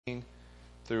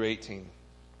through 18.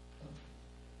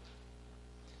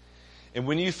 And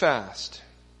when you fast,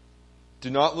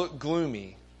 do not look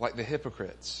gloomy like the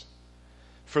hypocrites,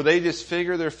 for they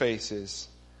disfigure their faces,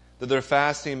 that their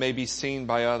fasting may be seen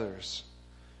by others.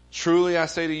 Truly I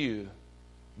say to you,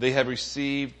 they have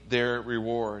received their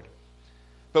reward.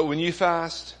 But when you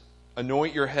fast,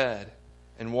 anoint your head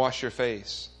and wash your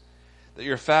face, that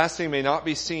your fasting may not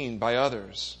be seen by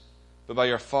others, but by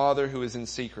your Father who is in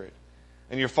secret.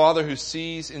 And your Father who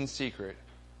sees in secret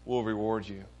will reward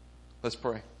you. Let's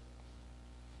pray.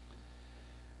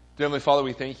 Dear Heavenly Father,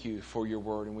 we thank you for your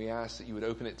word, and we ask that you would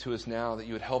open it to us now, that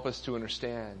you would help us to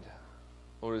understand,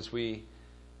 Lord, as we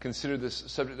consider this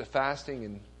subject of fasting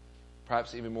and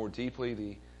perhaps even more deeply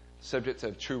the subject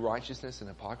of true righteousness and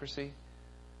hypocrisy,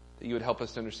 that you would help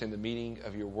us to understand the meaning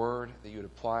of your word, that you would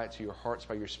apply it to your hearts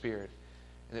by your Spirit,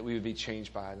 and that we would be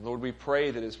changed by it. And Lord, we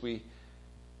pray that as we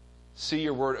see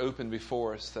your word open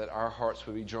before us, that our hearts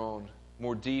would be drawn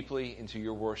more deeply into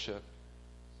your worship,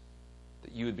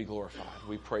 that you would be glorified.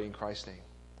 We pray in Christ's name.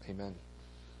 Amen.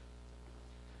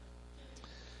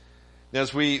 Now,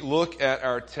 as we look at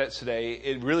our text today,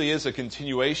 it really is a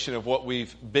continuation of what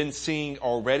we've been seeing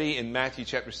already in Matthew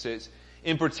chapter 6.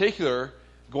 In particular,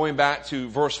 going back to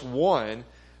verse 1,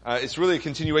 it's really a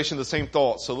continuation of the same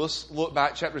thought. So let's look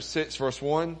back chapter 6, verse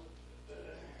 1.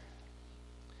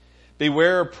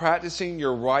 Beware of practicing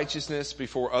your righteousness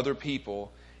before other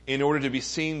people in order to be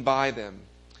seen by them.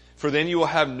 For then you will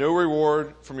have no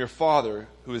reward from your Father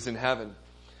who is in heaven.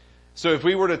 So if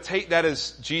we were to take that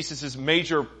as Jesus'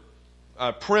 major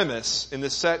premise in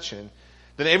this section,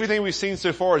 then everything we've seen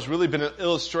so far has really been an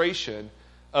illustration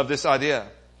of this idea.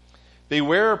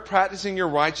 Beware of practicing your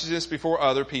righteousness before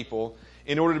other people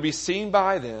in order to be seen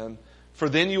by them, for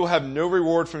then you will have no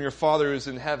reward from your Father who is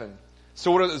in heaven. So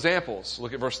what are the examples?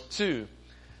 Look at verse 2.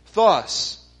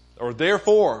 Thus, or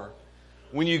therefore,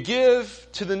 when you give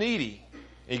to the needy,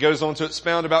 he goes on to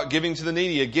expound about giving to the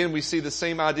needy. Again, we see the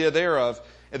same idea thereof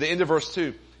at the end of verse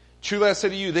 2. Truly I say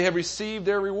to you, they have received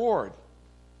their reward.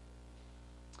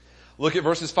 Look at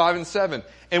verses 5 and 7.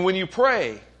 And when you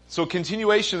pray, so a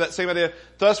continuation of that same idea.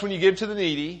 Thus when you give to the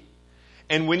needy,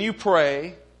 and when you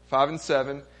pray, 5 and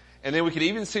 7, and then we could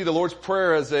even see the Lord's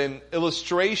Prayer as an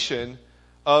illustration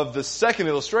of the second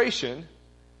illustration,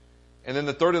 and then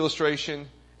the third illustration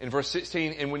in verse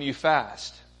 16, and when you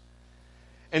fast.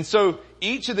 And so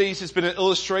each of these has been an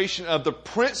illustration of the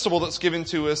principle that's given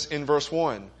to us in verse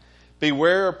 1.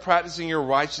 Beware of practicing your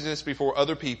righteousness before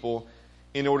other people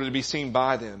in order to be seen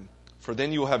by them, for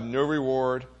then you will have no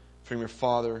reward from your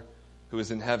Father who is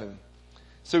in heaven.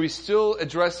 So he's still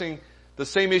addressing the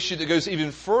same issue that goes even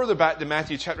further back to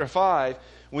Matthew chapter 5,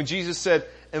 when Jesus said,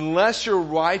 unless your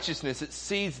righteousness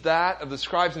exceeds that of the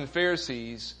scribes and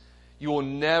Pharisees, you will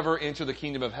never enter the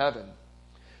kingdom of heaven.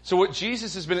 So what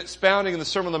Jesus has been expounding in the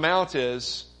Sermon on the Mount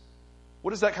is,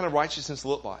 what does that kind of righteousness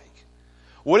look like?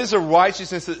 What is a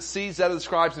righteousness that exceeds that of the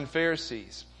scribes and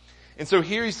Pharisees? And so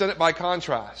here he's done it by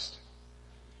contrast.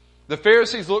 The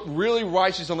Pharisees look really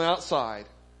righteous on the outside,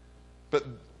 but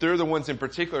they're the ones in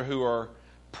particular who are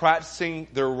practicing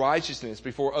their righteousness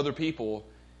before other people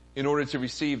in order to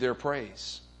receive their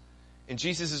praise. And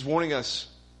Jesus is warning us,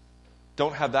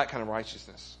 don't have that kind of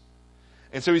righteousness.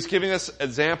 And so he's giving us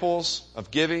examples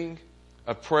of giving,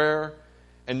 of prayer,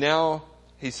 and now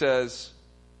he says,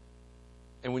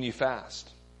 and when you fast.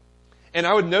 And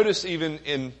I would notice even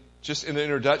in the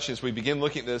introduction as we begin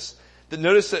looking at this, that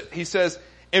notice that he says,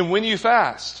 and when you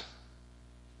fast.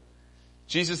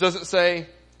 Jesus doesn't say,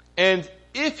 and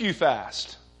if you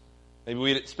fast. Maybe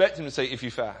we'd expect him to say, if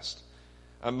you fast.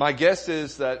 My guess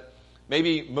is that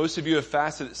maybe most of you have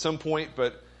fasted at some point,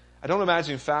 but I don't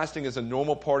imagine fasting as a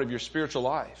normal part of your spiritual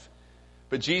life.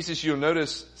 But Jesus, you'll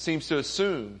notice, seems to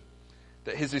assume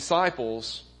that his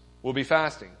disciples will be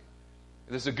fasting.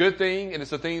 It is a good thing, and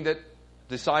it's a thing that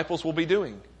disciples will be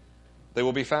doing. They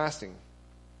will be fasting.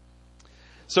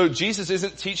 So Jesus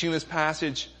isn't teaching this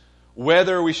passage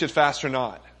whether we should fast or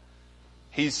not.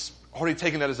 He's already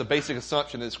taken that as a basic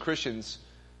assumption. As Christians,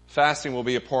 fasting will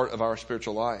be a part of our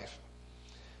spiritual life.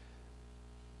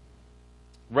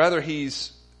 Rather,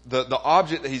 the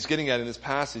object that he's getting at in this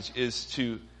passage is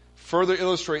to further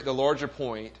illustrate the larger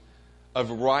point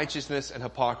of righteousness and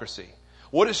hypocrisy.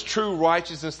 What does true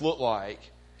righteousness look like?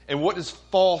 And what does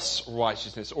false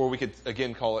righteousness, or we could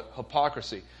again call it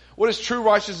hypocrisy? What does true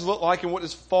righteousness look like, and what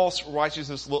does false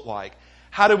righteousness look like?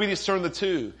 How do we discern the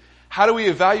two? How do we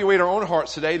evaluate our own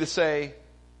hearts today to say,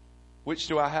 which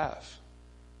do I have?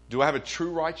 Do I have a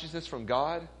true righteousness from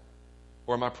God,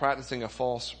 or am I practicing a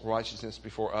false righteousness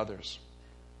before others?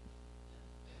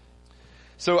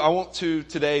 So I want to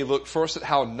today look first at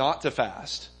how not to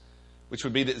fast, which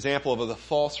would be the example of the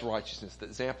false righteousness, the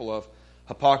example of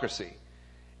hypocrisy.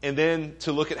 And then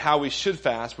to look at how we should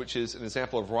fast, which is an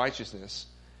example of righteousness.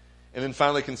 And then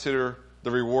finally consider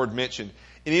the reward mentioned.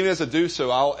 And even as I do so,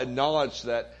 I'll acknowledge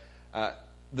that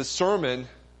the sermon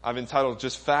I've entitled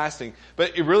just fasting,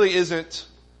 but it really isn't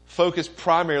focused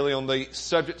primarily on the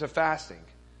subject of fasting.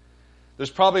 There's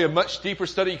probably a much deeper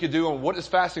study you could do on what does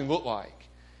fasting look like,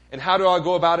 and how do I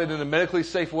go about it in a medically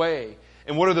safe way,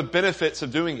 and what are the benefits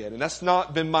of doing it. And that's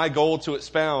not been my goal to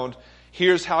expound,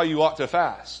 here's how you ought to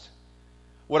fast.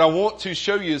 What I want to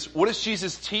show you is what is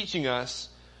Jesus teaching us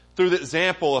through the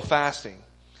example of fasting.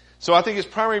 So I think his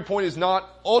primary point is not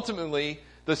ultimately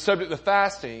the subject of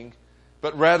fasting,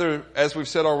 but rather, as we've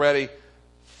said already,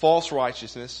 false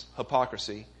righteousness,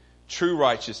 hypocrisy, true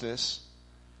righteousness,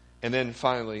 and then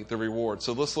finally the reward.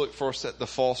 So let's look first at the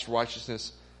false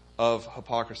righteousness of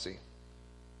hypocrisy.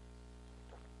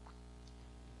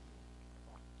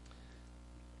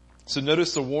 So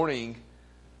notice the warning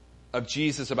of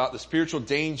Jesus about the spiritual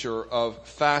danger of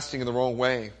fasting in the wrong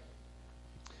way.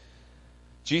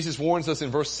 Jesus warns us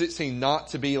in verse 16 not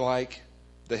to be like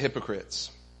the hypocrites.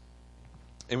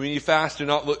 And when you fast, do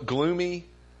not look gloomy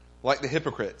like the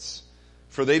hypocrites,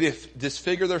 for they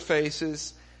disfigure their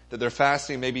faces that their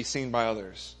fasting may be seen by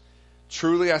others.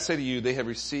 Truly I say to you, they have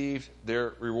received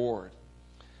their reward.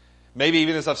 Maybe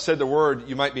even as I've said the word,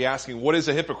 you might be asking, what is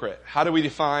a hypocrite? How do we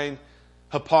define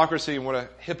hypocrisy and what a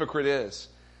hypocrite is?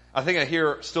 I think I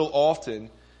hear still often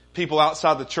people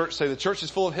outside the church say the church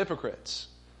is full of hypocrites.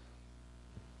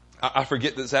 I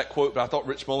forget the exact quote, but I thought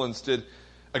Rich Mullins did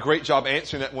a great job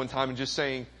answering that one time and just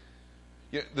saying,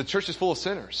 the church is full of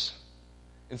sinners.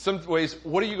 In some ways,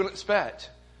 what are you going to expect?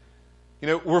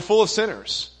 We're full of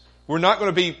sinners. We're not going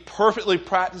to be perfectly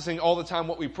practicing all the time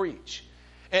what we preach.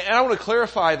 And I want to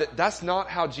clarify that that's not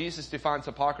how Jesus defines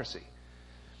hypocrisy.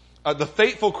 The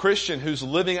faithful Christian who's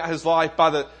living out his life by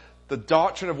the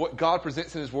doctrine of what God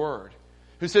presents in his word,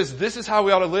 who says this is how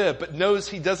we ought to live, but knows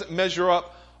he doesn't measure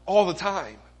up all the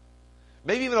time.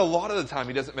 Maybe even a lot of the time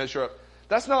he doesn't measure up.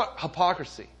 That's not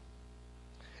hypocrisy.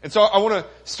 And so I want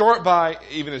to start by,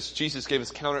 even as Jesus gave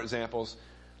us counterexamples,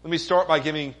 let me start by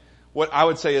giving what I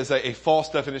would say is a false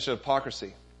definition of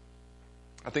hypocrisy.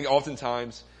 I think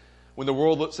oftentimes when the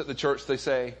world looks at the church, they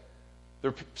say,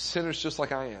 they're sinners just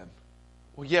like I am.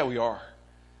 Well, yeah, we are.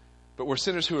 But we're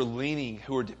sinners who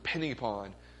are depending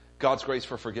upon God's grace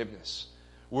for forgiveness.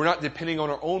 We're not depending on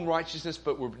our own righteousness,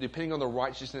 but we're depending on the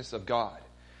righteousness of God.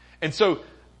 And so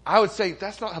I would say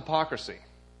that's not hypocrisy.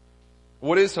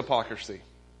 What is hypocrisy?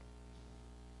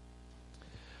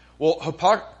 Well,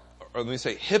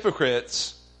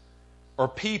 hypocrites are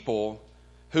people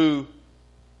who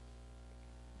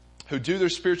do their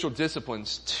spiritual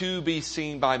disciplines to be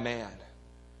seen by man.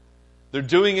 They're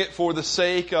doing it for the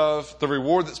sake of the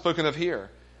reward that's spoken of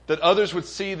here, that others would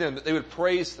see them, that they would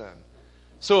praise them.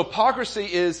 So hypocrisy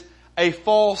is a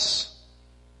false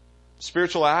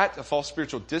spiritual act, a false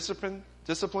spiritual discipline,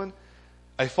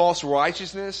 a false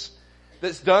righteousness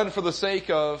that's done for the sake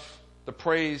of the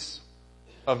praise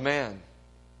of man.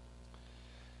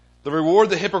 The reward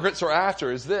the hypocrites are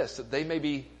after is this, that they may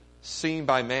be seen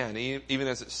by man, even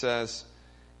as it says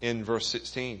in verse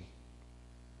 16.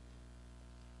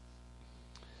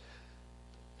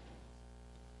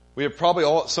 We have probably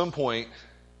all at some point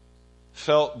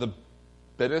felt the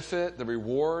benefit, the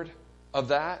reward of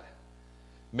that.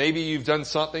 Maybe you've done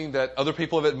something that other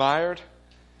people have admired,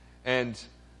 and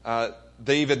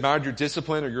they've admired your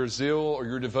discipline or your zeal or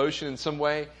your devotion in some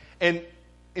way. And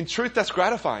in truth, that's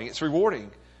gratifying. It's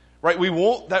rewarding. Right? We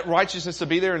want that righteousness to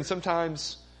be there, and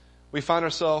sometimes we find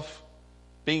ourselves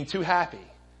being too happy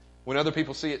when other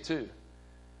people see it too.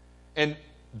 And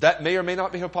that may or may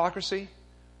not be hypocrisy.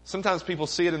 Sometimes people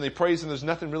see it and they praise, and there's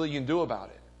nothing really you can do about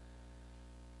it.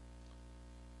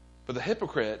 But the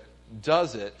hypocrite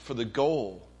does it for the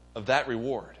goal of that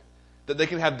reward. That they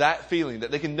can have that feeling,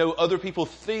 that they can know other people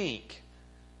think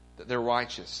that they're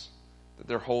righteous, that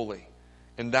they're holy.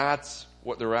 And that's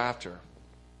what they're after.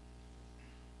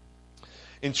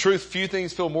 In truth, few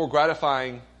things feel more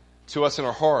gratifying to us in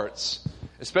our hearts,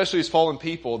 especially as fallen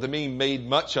people, than being made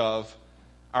much of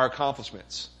our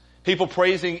accomplishments. People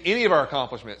praising any of our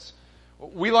accomplishments.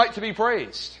 We like to be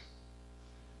praised.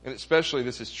 And especially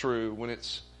this is true when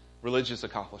it's religious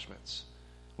accomplishments.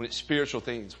 When it's spiritual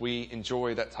things, we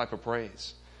enjoy that type of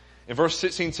praise. And verse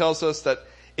 16 tells us that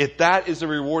if that is the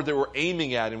reward that we're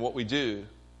aiming at in what we do,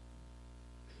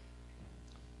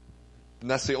 then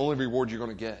that's the only reward you're going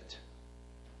to get.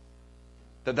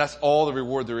 That's all the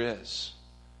reward there is.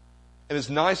 And as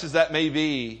nice as that may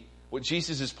be, what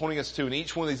Jesus is pointing us to in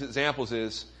each one of these examples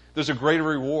is there's a greater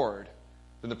reward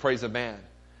than the praise of man.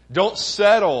 Don't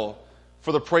settle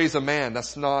for the praise of man.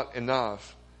 That's not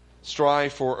enough.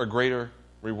 Strive for a greater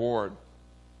reward.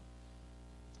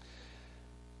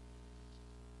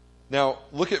 Now,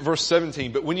 look at verse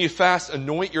 17. But when you fast,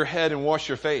 anoint your head and wash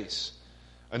your face.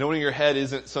 Anointing your head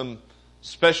isn't some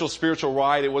special spiritual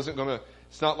rite.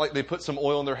 It's not like they put some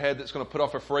oil on their head that's going to put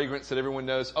off a fragrance that everyone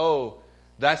knows, oh,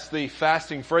 that's the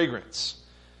fasting fragrance.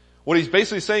 What he's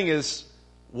basically saying is,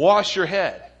 wash your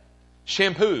head.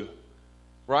 Shampoo.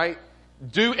 Right?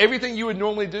 Do everything you would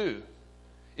normally do.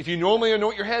 If you normally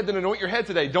anoint your head, then anoint your head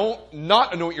today. Don't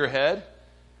not anoint your head.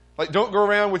 Like, don't go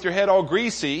around with your head all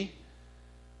greasy.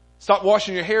 Stop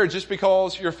washing your hair just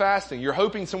because you're fasting. You're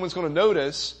hoping someone's going to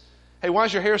notice, hey, why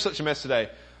is your hair such a mess today?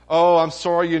 Oh, I'm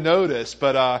sorry you noticed,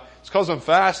 but it's because I'm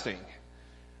fasting.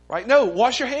 Right? No,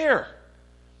 wash your hair.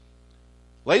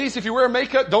 Ladies, if you wear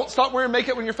makeup, don't stop wearing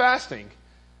makeup when you're fasting.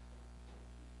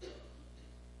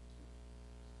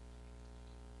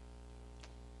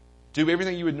 Do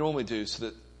everything you would normally do so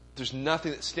that there's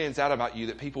nothing that stands out about you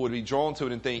that people would be drawn to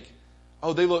it and think,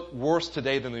 oh, they look worse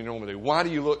today than they normally do. Why do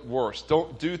you look worse?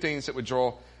 Don't do things that would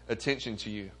draw attention to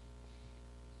you.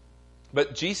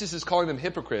 But Jesus is calling them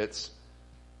hypocrites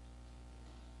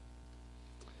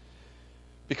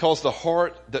because the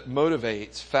heart that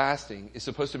motivates fasting is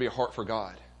supposed to be a heart for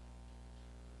God.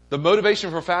 The motivation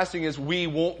for fasting is we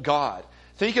want God.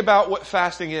 Think about what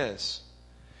fasting is.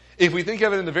 If we think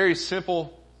of it in the very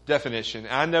simple definition,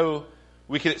 I know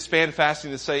we could expand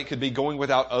fasting to say it could be going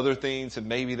without other things, and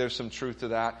maybe there's some truth to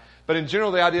that. But in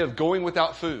general, the idea of going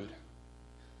without food.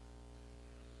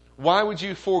 Why would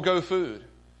you forego food?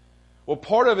 Well,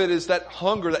 part of it is that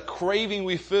hunger, that craving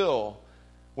we feel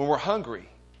when we're hungry.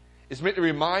 It's meant to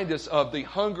remind us of the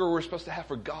hunger we're supposed to have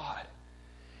for God.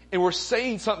 And we're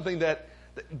saying something that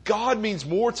God means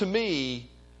more to me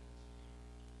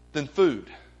than food,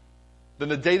 than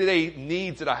the day-to-day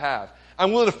needs that I have.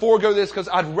 I'm willing to forego this because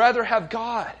I'd rather have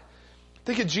God.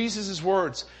 Think of Jesus'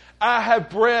 words. I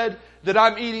have bread that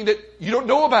I'm eating that you don't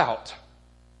know about.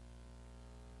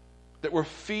 That we're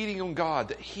feeding on God,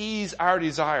 that He's our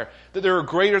desire, that there are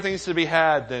greater things to be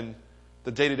had than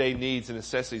the day-to-day needs and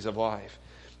necessities of life.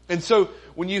 And so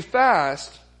when you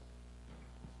fast,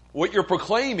 what you're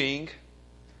proclaiming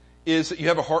is that you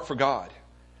have a heart for God.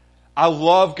 I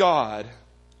love God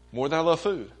more than I love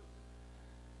food.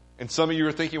 And some of you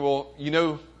are thinking, well, you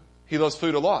know, He loves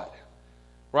food a lot.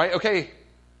 Right? Okay.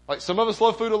 Like some of us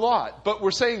love food a lot. But we're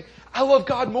saying, I love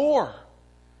God more.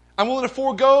 I'm willing to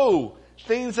forego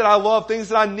things that I love, things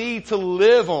that I need to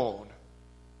live on.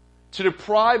 To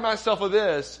deprive myself of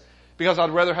this because I'd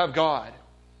rather have God.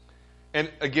 And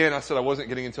again, I said I wasn't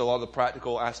getting into a lot of the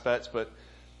practical aspects, but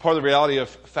part of the reality of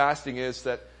fasting is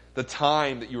that the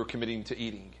time that you are committing to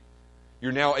eating,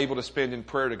 you're now able to spend in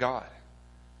prayer to God.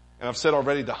 And I've said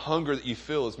already, the hunger that you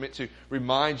feel is meant to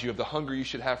remind you of the hunger you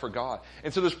should have for God.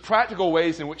 And so there's practical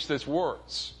ways in which this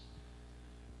works.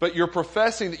 But you're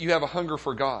professing that you have a hunger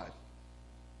for God.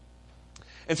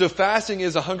 And so fasting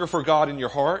is a hunger for God in your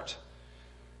heart.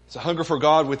 It's a hunger for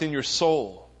God within your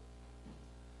soul.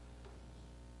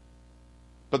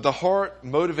 But the heart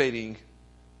motivating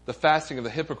the fasting of the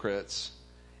hypocrites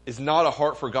is not a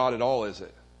heart for God at all, is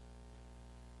it?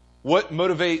 What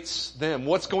motivates them?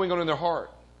 What's going on in their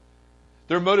heart?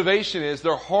 Their motivation is,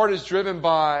 their heart is driven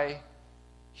by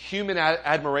human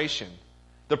admiration,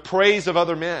 the praise of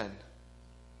other men.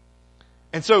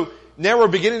 And so now we're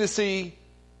beginning to see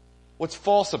what's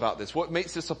false about this. What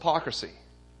makes this hypocrisy?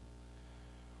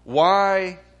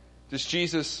 Why does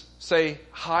Jesus say,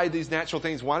 hide these natural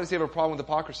things? Why does He have a problem with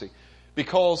hypocrisy?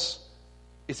 Because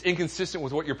it's inconsistent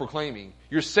with what you're proclaiming.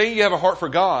 You're saying you have a heart for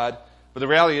God, but the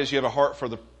reality is you have a heart for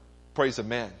the praise of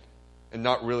men and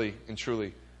not really and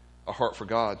truly a heart for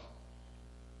God.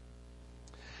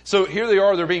 So here they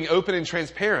are, they're being open and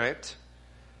transparent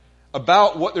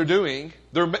about what they're doing.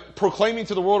 They're proclaiming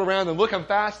to the world around them, look, I'm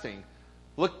fasting.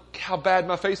 Look how bad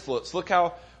my face looks. Look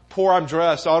how poor I'm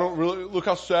dressed. I don't really, look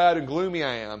how sad and gloomy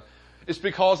I am. It's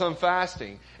because I'm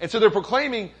fasting. And so they're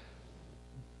proclaiming,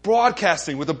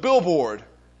 broadcasting with a billboard,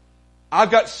 I've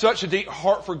got such a deep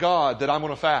heart for God that I'm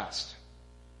going to fast.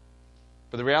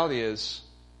 But the reality is,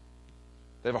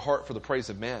 they have a heart for the praise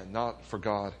of men, not for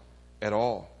God at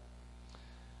all.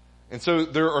 And so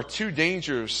there are two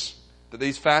dangers that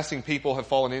these fasting people have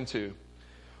fallen into.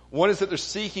 One is that they're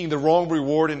seeking the wrong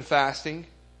reward in fasting.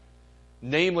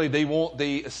 Namely, they want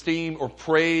the esteem or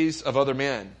praise of other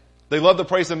men. They love the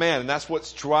praise of man, and that's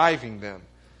what's driving them.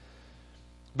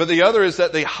 But the other is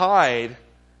that they hide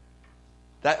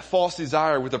that false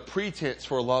desire with a pretense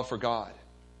for a love for God.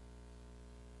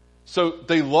 So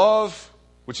they love,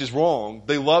 which is wrong,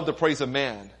 they love the praise of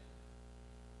man.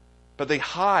 but they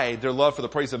hide their love for the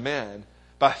praise of men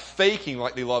by faking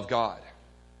like they love God.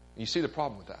 And you see the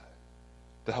problem with that.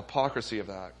 The hypocrisy of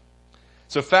that.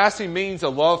 So fasting means a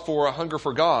love for, a hunger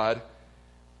for God,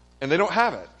 and they don't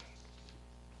have it.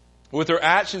 With their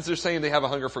actions, they're saying they have a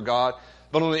hunger for God,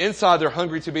 but on the inside, they're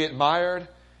hungry to be admired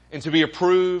and to be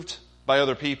approved by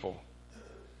other people.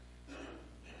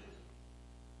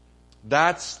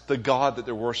 That's the God that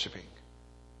they're worshiping.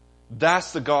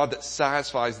 That's the God that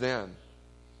satisfies them.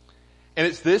 And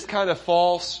it's this kind of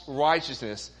false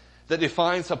righteousness that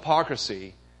defines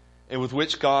hypocrisy and with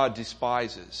which God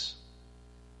despises.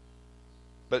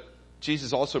 But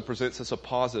Jesus also presents us a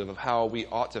positive of how we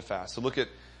ought to fast. So look at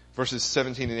verses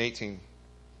 17 and 18.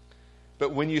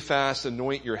 But when you fast,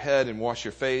 anoint your head and wash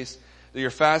your face, that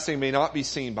your fasting may not be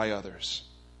seen by others,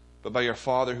 but by your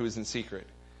Father who is in secret.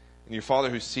 And your Father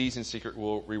who sees in secret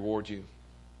will reward you.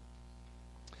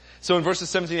 So in verses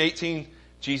 17 and 18,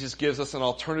 Jesus gives us an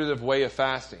alternative way of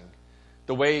fasting,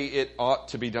 the way it ought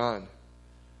to be done.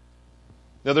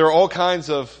 Now there are all kinds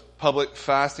of public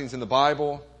fastings in the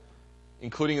Bible,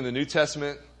 including in the New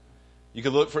Testament. You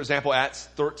could look, for example, Acts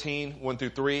 13, 1 through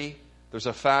 3. There's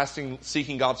a fasting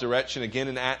seeking God's direction again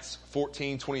in Acts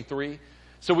 14, 23.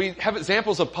 So we have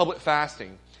examples of public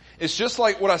fasting. It's just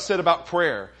like what I said about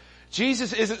prayer.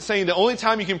 Jesus isn't saying the only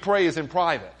time you can pray is in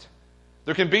private.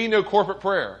 There can be no corporate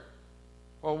prayer.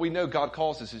 Well, we know God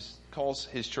calls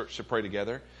His church to pray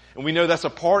together. And we know that's a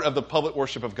part of the public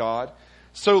worship of God.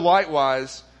 So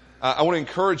likewise, I want to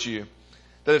encourage you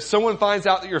that if someone finds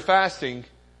out that you're fasting,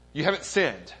 you haven't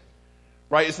sinned.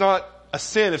 Right? It's not a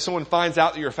sin if someone finds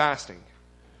out that you're fasting.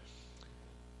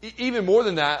 Even more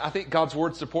than that, I think God's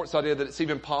Word supports the idea that it's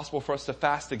even possible for us to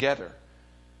fast together.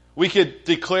 We could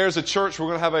declare as a church we're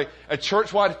going to have a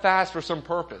church-wide fast for some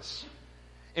purpose.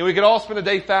 And we could all spend a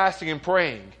day fasting and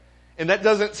praying. And that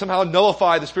doesn't somehow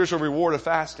nullify the spiritual reward of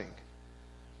fasting.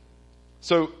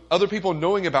 So other people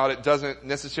knowing about it doesn't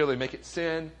necessarily make it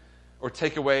sin or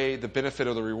take away the benefit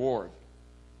of the reward.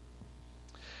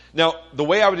 Now, the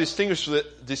way I would distinguish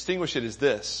it is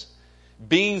this.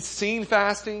 Being seen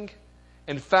fasting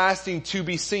and fasting to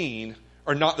be seen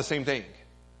are not the same thing.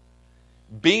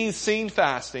 Being seen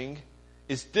fasting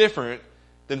is different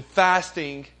than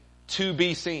fasting to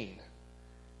be seen.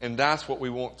 And that's what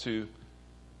we want to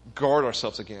guard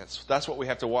ourselves against. That's what we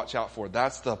have to watch out for.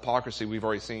 That's the hypocrisy we've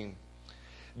already seen.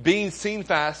 Being seen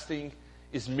fasting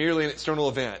is merely an external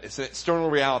event. It's an external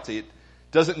reality. It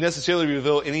doesn't necessarily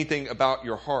reveal anything about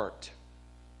your heart.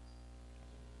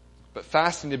 But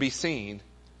fasting to be seen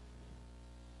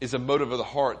is a motive of the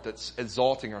heart that's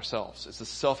exalting ourselves. It's a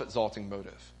self-exalting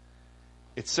motive.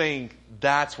 It's saying,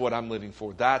 that's what I'm living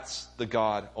for. That's the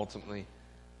God, ultimately,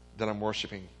 that I'm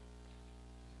worshiping.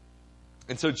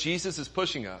 And so Jesus is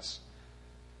pushing us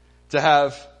to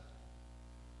have,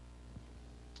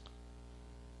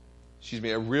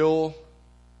 a real,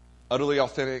 utterly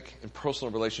authentic and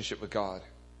personal relationship with God.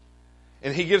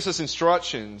 And He gives us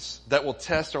instructions that will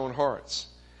test our own hearts.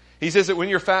 He says that when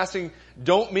you're fasting,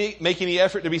 don't make any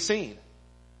effort to be seen.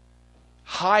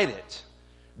 Hide it.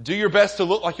 Do your best to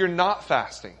look like you're not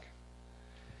fasting.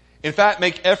 In fact,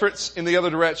 make efforts in the other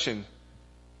direction.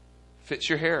 Fix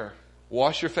your hair.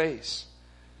 Wash your face.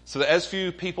 So that as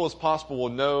few people as possible will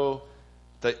know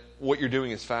that what you're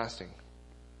doing is fasting.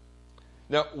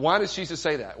 Now, why does Jesus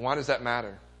say that? Why does that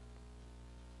matter?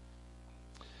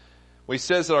 Well, He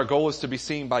says that our goal is to be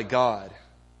seen by God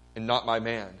and not by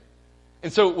man.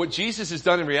 And so what Jesus has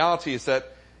done in reality is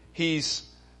that He's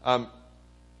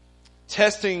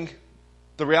testing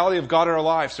the reality of God in our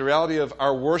lives, the reality of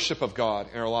our worship of God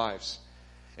in our lives.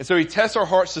 And so He tests our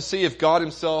hearts to see if God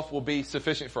Himself will be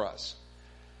sufficient for us.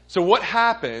 So what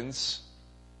happens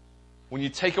when you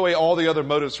take away all the other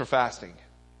motives for fasting?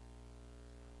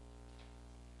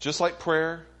 Just like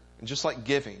prayer and just like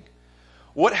giving.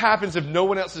 What happens if no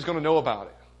one else is going to know about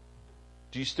it?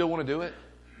 Do you still want to do it?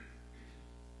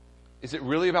 Is it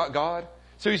really about God?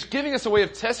 So He's giving us a way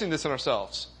of testing this in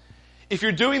ourselves. If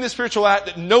you're doing this spiritual act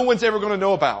that no one's ever going to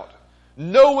know about,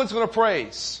 no one's going to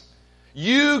praise,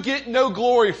 you get no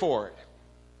glory for it,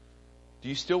 do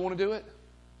you still want to do it?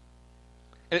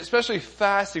 And especially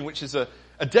fasting, which is a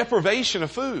deprivation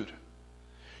of food.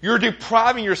 You're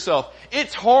depriving yourself.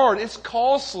 It's hard. It's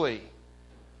costly.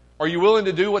 Are you willing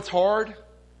to do what's hard?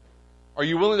 Are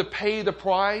you willing to pay the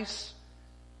price?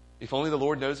 If only the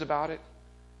Lord knows about it.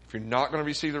 If you're not going to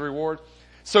receive the reward.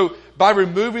 So by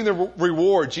removing the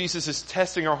reward, Jesus is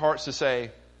testing our hearts to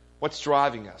say, what's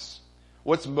driving us?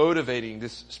 What's motivating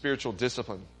this spiritual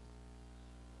discipline?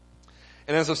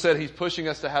 And as I said, He's pushing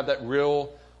us to have that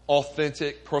real,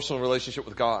 authentic, personal relationship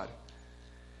with God.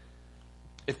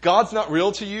 If God's not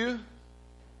real to you,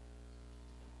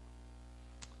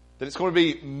 that it's going to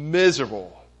be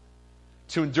miserable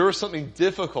to endure something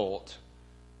difficult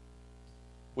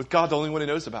with God the only one who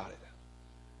knows about it.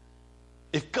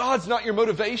 If God's not your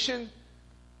motivation,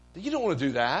 then you don't want to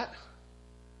do that.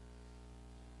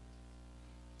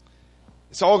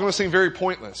 It's all going to seem very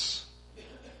pointless.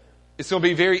 It's going to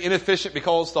be very inefficient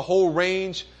because the whole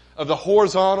range of the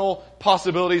horizontal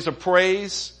possibilities of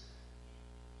praise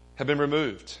have been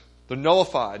removed. They're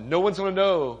nullified. No one's going to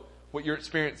know what you're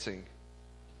experiencing.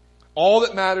 All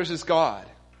that matters is God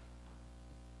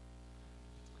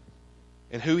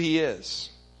and who He is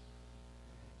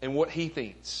and what He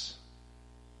thinks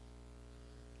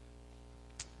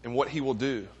and what He will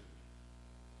do.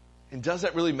 And does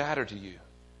that really matter to you?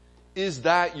 Is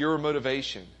that your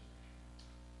motivation?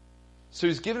 So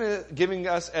He's giving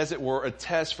us, as it were, a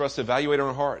test for us to evaluate our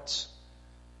own hearts.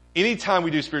 Anytime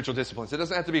we do spiritual disciplines, it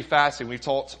doesn't have to be fasting. We've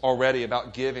talked already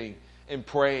about giving and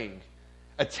praying,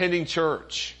 attending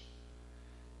church,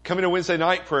 coming to Wednesday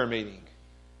night prayer meeting,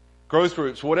 growth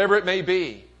groups, whatever it may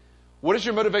be. What is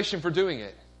your motivation for doing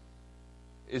it?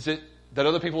 Is it that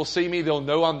other people will see me, they'll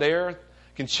know I'm there,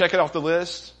 can check it off the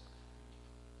list?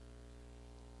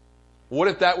 What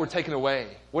if that were taken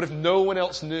away? What if no one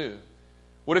else knew?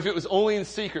 What if it was only in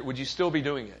secret? Would you still be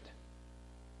doing it?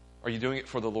 Are you doing it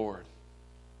for the Lord?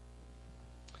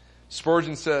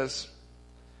 Spurgeon says,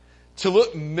 to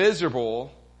look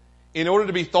miserable in order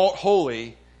to be thought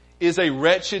holy is a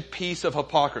wretched piece of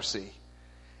hypocrisy.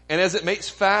 And as it makes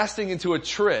fasting into a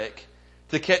trick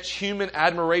to catch human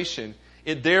admiration,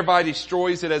 it thereby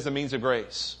destroys it as a means of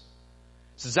grace.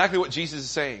 It's exactly what Jesus is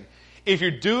saying. If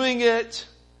you're doing it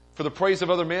for the praise of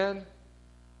other men,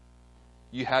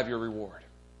 you have your reward.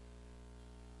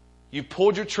 You've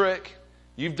pulled your trick.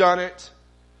 You've done it.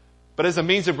 But as a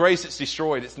means of grace, it's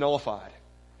destroyed. It's nullified.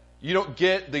 You don't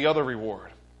get the other reward.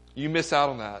 You miss out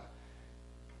on that.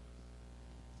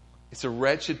 It's a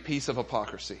wretched piece of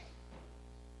hypocrisy.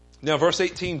 Now, verse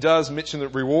 18 does mention the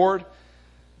reward.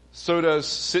 So does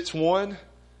Sitz 1,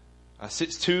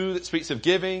 Sitz 2 that speaks of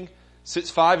giving, Sitz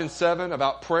 5 and 7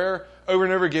 about prayer. Over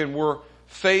and over again, we're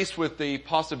faced with the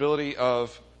possibility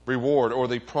of reward or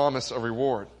the promise of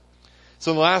reward.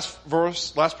 So in the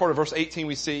last part of verse 18,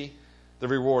 we see the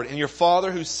reward. And your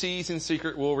Father who sees in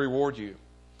secret will reward you.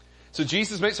 So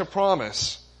Jesus makes a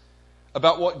promise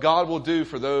about what God will do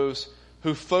for those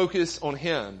who focus on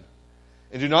Him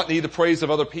and do not need the praise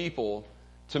of other people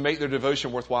to make their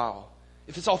devotion worthwhile.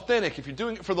 If it's authentic, if you're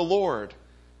doing it for the Lord,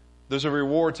 there's a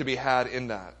reward to be had in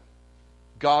that.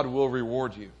 God will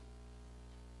reward you.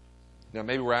 Now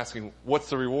maybe we're asking, what's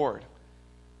the reward?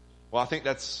 Well, I think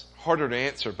that's harder to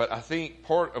answer, but I think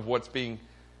part of what's being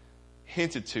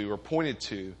hinted to or pointed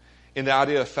to in the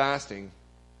idea of fasting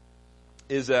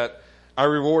is that our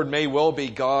reward may well be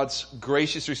God's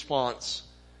gracious response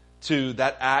to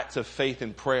that act of faith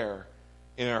and prayer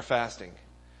in our fasting.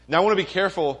 Now I want to be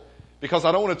careful because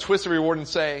I don't want to twist the reward and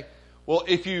say, well,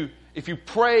 if you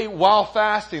pray while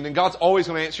fasting, then God's always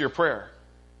going to answer your prayer.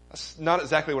 That's not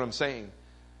exactly what I'm saying.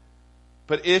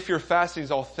 But if your fasting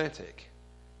is authentic,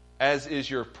 as is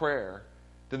your prayer,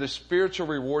 then there's spiritual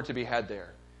reward to be had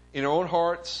there in our own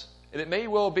hearts, and it may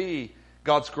well be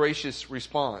God's gracious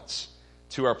response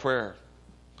to our prayer.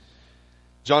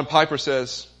 John Piper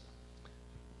says,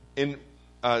 in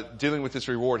dealing with this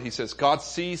reward, he says, God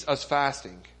sees us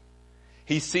fasting.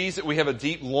 He sees that we have a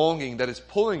deep longing that is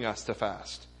pulling us to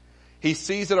fast. He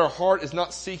sees that our heart is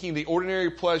not seeking the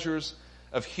ordinary pleasures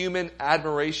of human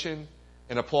admiration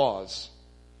and applause.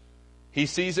 He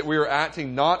sees that we are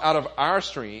acting not out of our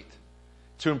strength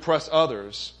to impress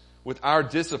others with our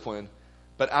discipline,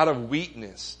 but out of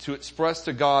weakness to express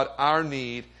to God our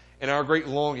need and our great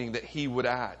longing that He would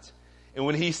act. And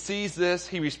when He sees this,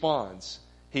 He responds.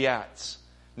 He acts.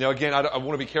 Now again, I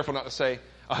want to be careful not to say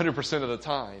 100% of the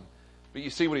time, but you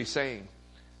see what He's saying.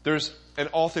 There's an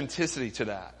authenticity to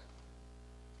that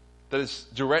is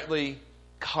directly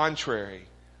contrary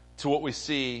to what we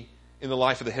see in the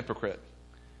life of the hypocrite.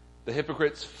 The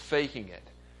hypocrite's faking it.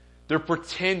 They're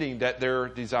pretending that their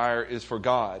desire is for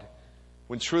God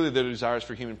when truly their desire is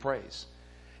for human praise.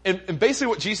 And basically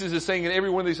what Jesus is saying in every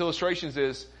one of these illustrations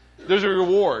is there's a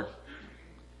reward.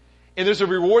 And there's a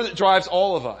reward that drives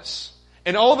all of us.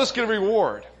 And all of us get a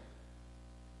reward.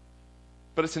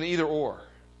 But it's an either or.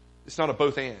 It's not a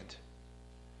both and.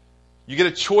 You get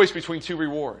a choice between two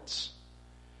rewards.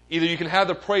 Either you can have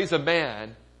the praise of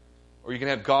man or you can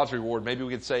have God's reward. Maybe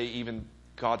we could say even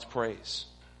God's praise.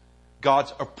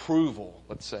 God's approval,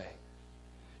 let's say.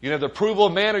 You can have the approval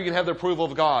of man or you can have the approval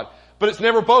of God. But it's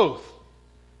never both.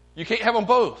 You can't have them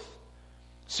both.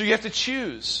 So you have to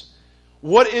choose.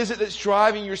 What is it that's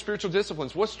driving your spiritual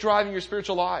disciplines? What's driving your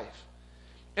spiritual life?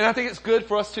 And I think it's good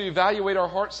for us to evaluate our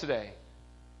hearts today.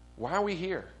 Why are we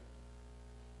here?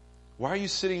 Why are you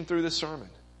sitting through this sermon?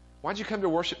 Why did you come to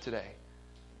worship today?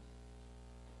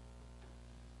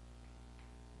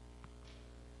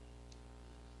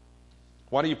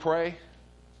 Why do you pray?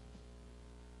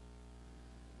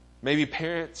 Maybe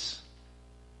parents,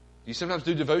 you sometimes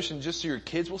do devotion just so your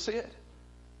kids will see it.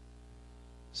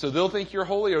 So they'll think you're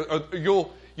holy, or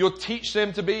you'll teach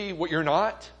them to be what you're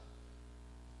not.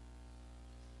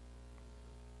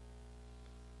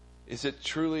 Is it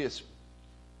truly a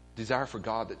desire for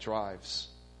God that drives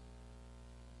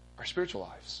our spiritual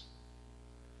lives?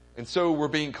 And so we're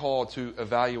being called to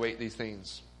evaluate these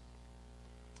things.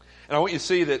 And I want you to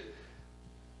see that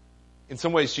in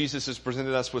some ways Jesus has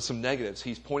presented us with some negatives.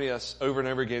 He's pointing us over and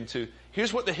over again to,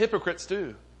 here's what the hypocrites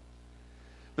do.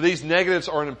 But these negatives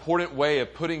are an important way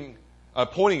of pointing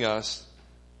us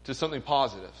to something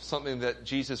positive, something that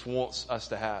Jesus wants us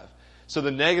to have. So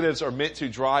the negatives are meant to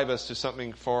drive us to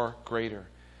something far greater.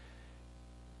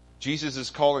 Jesus is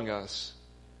calling us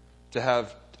to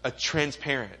have a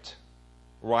transparent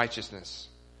righteousness,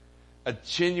 a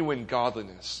genuine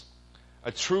godliness,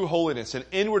 a true holiness, an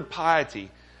inward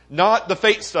piety, not the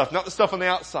fake stuff, not the stuff on the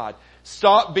outside.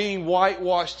 Stop being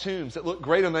whitewashed tombs that look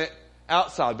great on the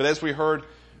outside, but as we heard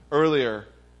earlier,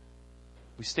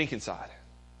 we stink inside.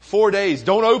 4 days,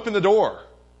 don't open the door.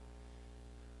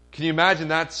 Can you imagine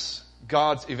that's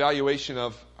God's evaluation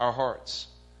of our hearts?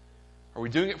 Are we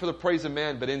doing it for the praise of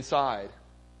man, but inside,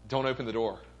 don't open the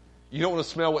door? You don't want to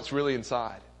smell what's really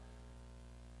inside.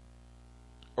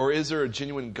 Or is there a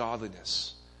genuine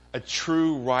godliness, a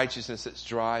true righteousness that's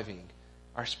driving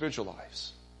our spiritual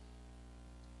lives?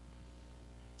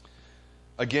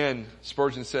 Again,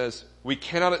 Spurgeon says, we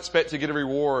cannot expect to get a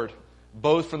reward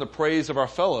both from the praise of our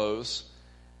fellows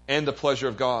and the pleasure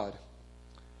of God.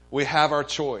 We have our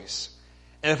choice.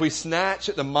 And if we snatch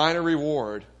at the minor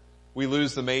reward, we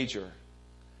lose the major.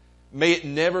 May it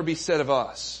never be said of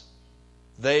us,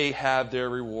 they have their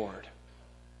reward.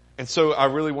 And so I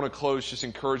really want to close just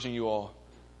encouraging you all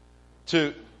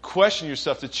to question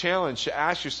yourself, to challenge, to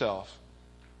ask yourself,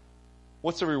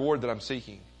 what's the reward that I'm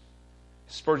seeking?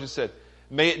 Spurgeon said,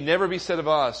 may it never be said of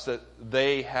us that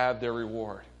they have their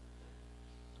reward.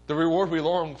 The reward we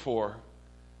long for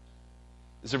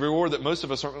is a reward that most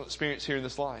of us aren't going to experience here in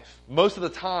this life. Most of the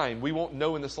time, we won't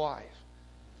know in this life.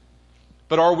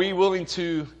 But are we willing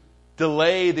to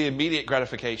delay the immediate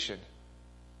gratification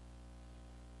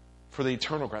for the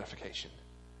eternal gratification,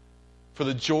 for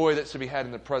the joy that's to be had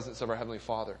in the presence of our Heavenly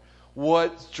Father?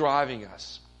 What's driving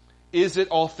us? Is it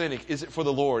authentic? Is it for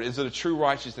the Lord? Is it a true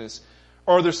righteousness?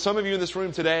 Or are there some of you in this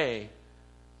room today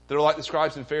that are like the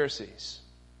scribes and Pharisees?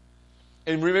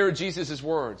 And remember Jesus'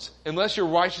 words, unless your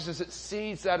righteousness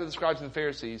exceeds that of the scribes and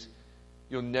Pharisees,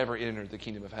 you'll never enter the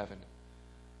kingdom of heaven.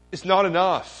 It's not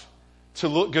enough to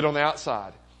look good on the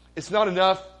outside. It's not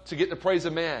enough to get the praise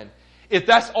of man. If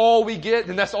that's all we get,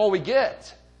 then that's all we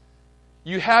get.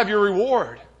 You have your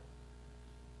reward.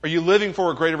 Are you living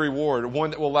for a greater reward, one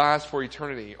that will last for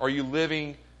eternity? Are you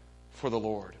living for the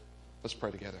Lord? Let's pray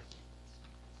together.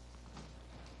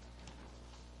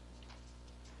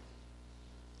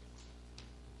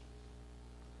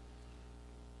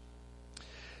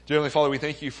 Dear Heavenly Father, we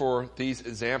thank you for these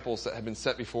examples that have been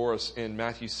set before us in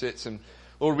Matthew 6. And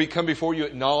Lord, we come before you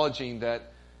acknowledging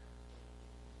that,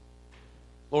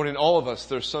 Lord, in all of us,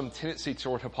 there's some tendency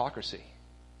toward hypocrisy.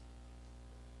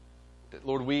 That,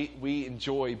 Lord, we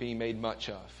enjoy being made much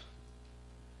of.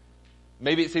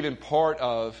 Maybe it's even part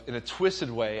of, in a twisted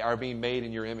way, our being made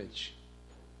in your image.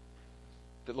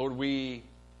 That, Lord, we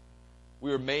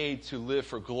were made to live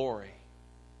for glory,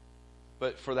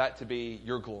 but for that to be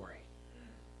your glory.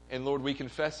 And Lord, we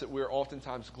confess that we're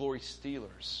oftentimes glory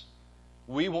stealers.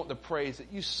 We want the praise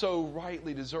that you so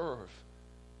rightly deserve.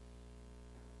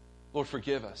 Lord,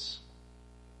 forgive us.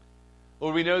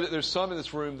 Lord, we know that there's some in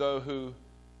this room, though, who,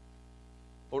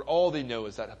 Lord, all they know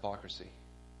is that hypocrisy.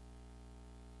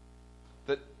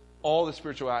 That all the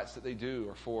spiritual acts that they do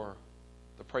are for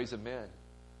the praise of men.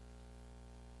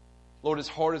 Lord, as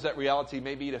hard as that reality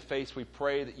may be to face, we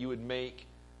pray that you would make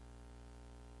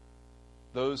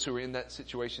those who are in that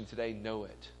situation today know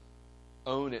it,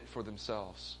 own it for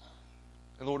themselves.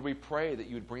 And Lord, we pray that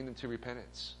you would bring them to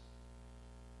repentance.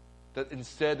 That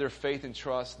instead their faith and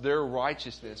trust, their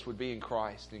righteousness would be in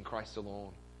Christ and in Christ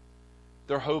alone.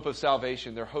 Their hope of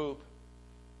salvation, their hope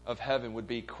of heaven would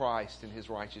be Christ and his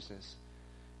righteousness.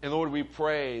 And Lord, we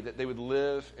pray that they would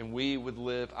live and we would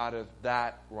live out of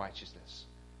that righteousness.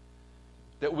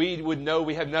 That we would know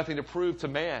we have nothing to prove to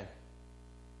man.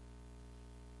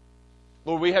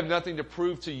 Lord, we have nothing to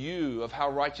prove to you of how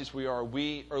righteous we are.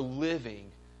 We are living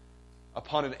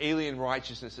upon an alien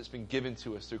righteousness that's been given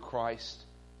to us through Christ's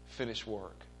finished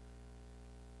work.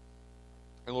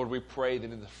 And Lord, we pray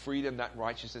that in the freedom that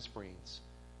righteousness brings,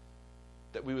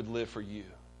 that we would live for you,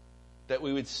 that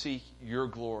we would seek your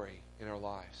glory in our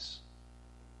lives.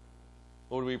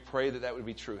 Lord, we pray that that would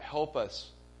be true. Help us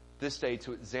this day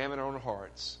to examine our own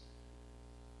hearts,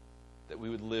 that we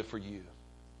would live for you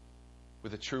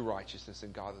with a true righteousness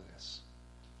and godliness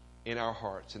in our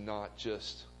hearts and not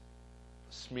just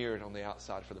smeared on the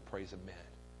outside for the praise of men.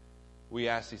 We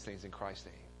ask these things in Christ's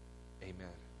name.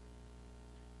 Amen.